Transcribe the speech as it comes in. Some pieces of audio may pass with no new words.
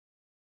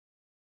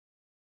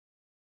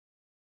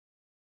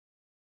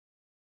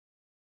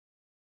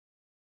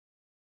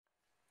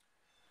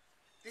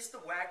This is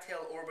the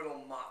Wagtail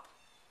Orbital Mop.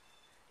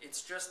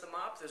 It's just the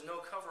mop, there's no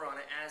cover on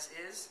it as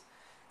is.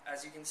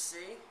 As you can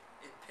see,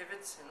 it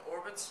pivots and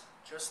orbits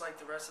just like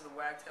the rest of the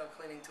Wagtail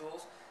cleaning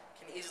tools.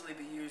 Can easily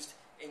be used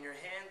in your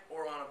hand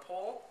or on a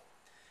pole.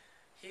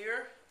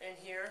 Here and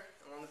here,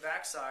 and on the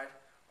back side,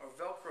 are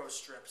Velcro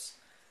strips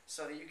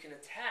so that you can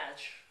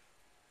attach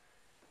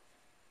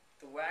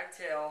the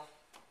Wagtail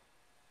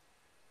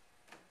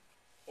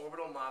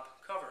Orbital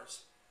Mop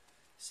covers.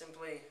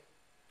 Simply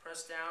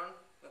press down,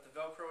 let the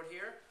Velcro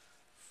adhere,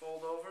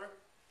 fold over,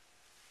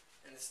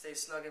 and it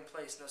stays snug in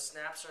place. No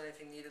snaps or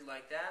anything needed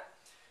like that.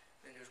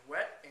 Then just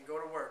wet and go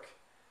to work.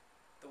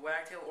 The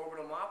Wagtail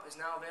Orbital Mop is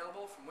now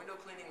available from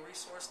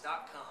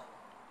windowcleaningresource.com.